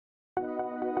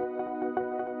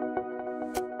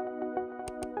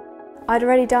I'd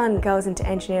already done Girls into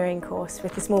Engineering course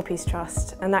with the Small Piece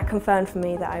Trust, and that confirmed for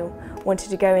me that I wanted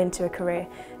to go into a career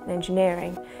in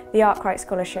engineering. The Arkwright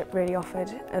scholarship really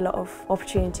offered a lot of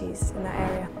opportunities in that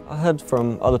area. I heard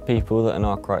from other people that an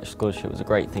Arkwright scholarship was a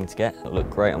great thing to get. It looked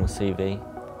great on my CV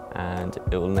and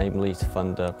it will enable you to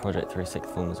fund a project through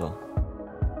sixth form as well.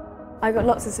 I got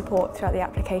lots of support throughout the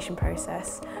application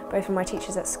process, both from my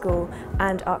teachers at school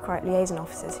and Arkwright liaison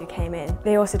officers who came in.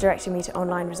 They also directed me to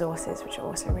online resources, which are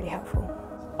also really helpful.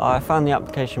 I found the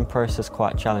application process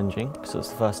quite challenging because it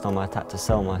was the first time I'd had to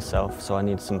sell myself, so I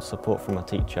needed some support from my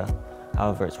teacher.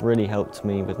 However, it's really helped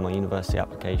me with my university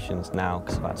applications now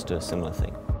because I've had to do a similar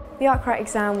thing. The Arkwright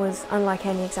exam was unlike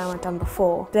any exam I'd done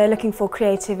before. They're looking for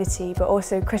creativity but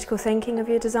also critical thinking of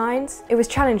your designs. It was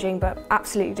challenging but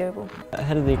absolutely doable.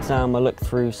 Ahead of the exam I looked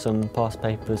through some past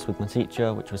papers with my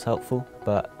teacher, which was helpful,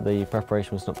 but the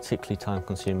preparation was not particularly time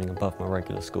consuming above my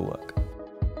regular schoolwork.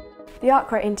 The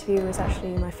Arkwright interview was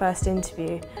actually my first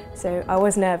interview, so I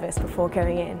was nervous before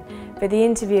going in. But the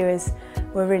interviewers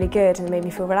were really good and made me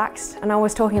feel relaxed. And I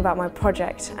was talking about my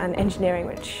project and engineering,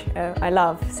 which I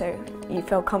love, so you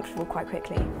felt comfortable quite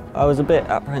quickly. I was a bit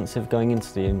apprehensive going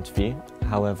into the interview,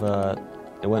 however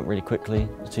it went really quickly.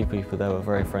 The two people there were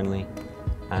very friendly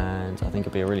and I think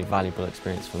it'll be a really valuable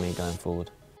experience for me going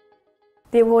forward.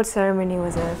 The award ceremony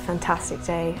was a fantastic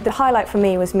day. The highlight for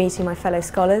me was meeting my fellow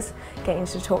scholars, getting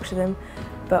to talk to them,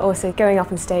 but also going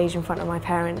up on stage in front of my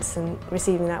parents and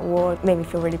receiving that award made me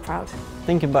feel really proud.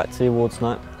 Thinking back to the awards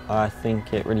night, I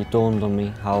think it really dawned on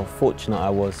me how fortunate I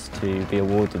was to be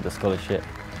awarded the scholarship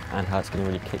and how it's going to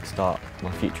really kick-start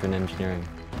my future in engineering.